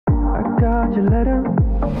got your letter.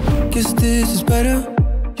 Guess this is better.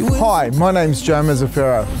 Hi, my name's Joe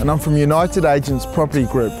Mazzaferro and I'm from United Agents Property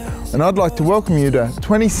Group, and I'd like to welcome you to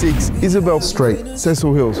 26 Isabel Street,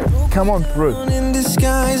 Cecil Hills. Come on through. In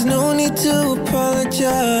disguise, no need to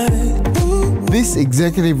apologize. This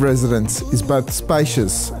executive residence is both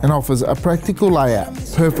spacious and offers a practical layout,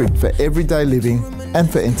 perfect for everyday living and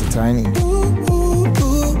for entertaining.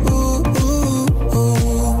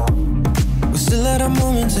 We're still at our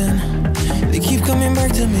moments and they keep coming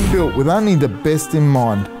back to me. Built with only the best in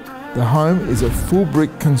mind, the home is a full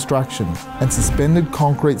brick construction and suspended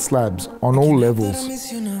concrete slabs on all levels.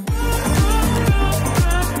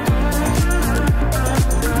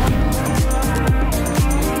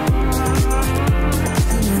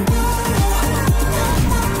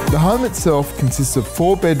 The home itself consists of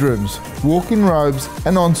 4 bedrooms, walk-in robes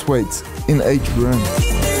and en-suites in each room.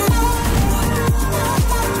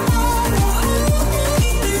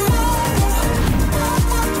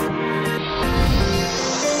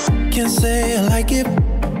 Can't say I like it,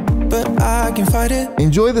 but I can fight it.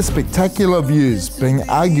 Enjoy the spectacular views, being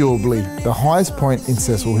arguably the highest point in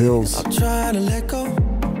Cecil Hills. I'll try to let go.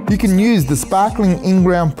 You can use the sparkling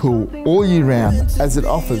in-ground pool all year round as it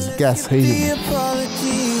offers gas heating.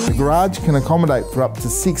 The garage can accommodate for up to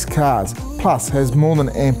 6 cars, plus has more than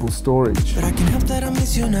ample storage. But I can help that I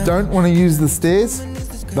miss you now. Don't want to use the stairs?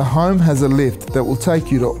 The home has a lift that will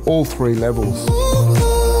take you to all 3 levels.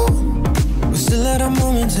 We're still at our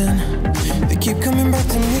moments and they keep coming back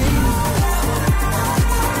to me.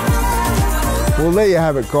 Well, there you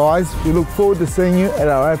have it, guys. We look forward to seeing you at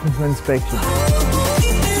our open for inspection.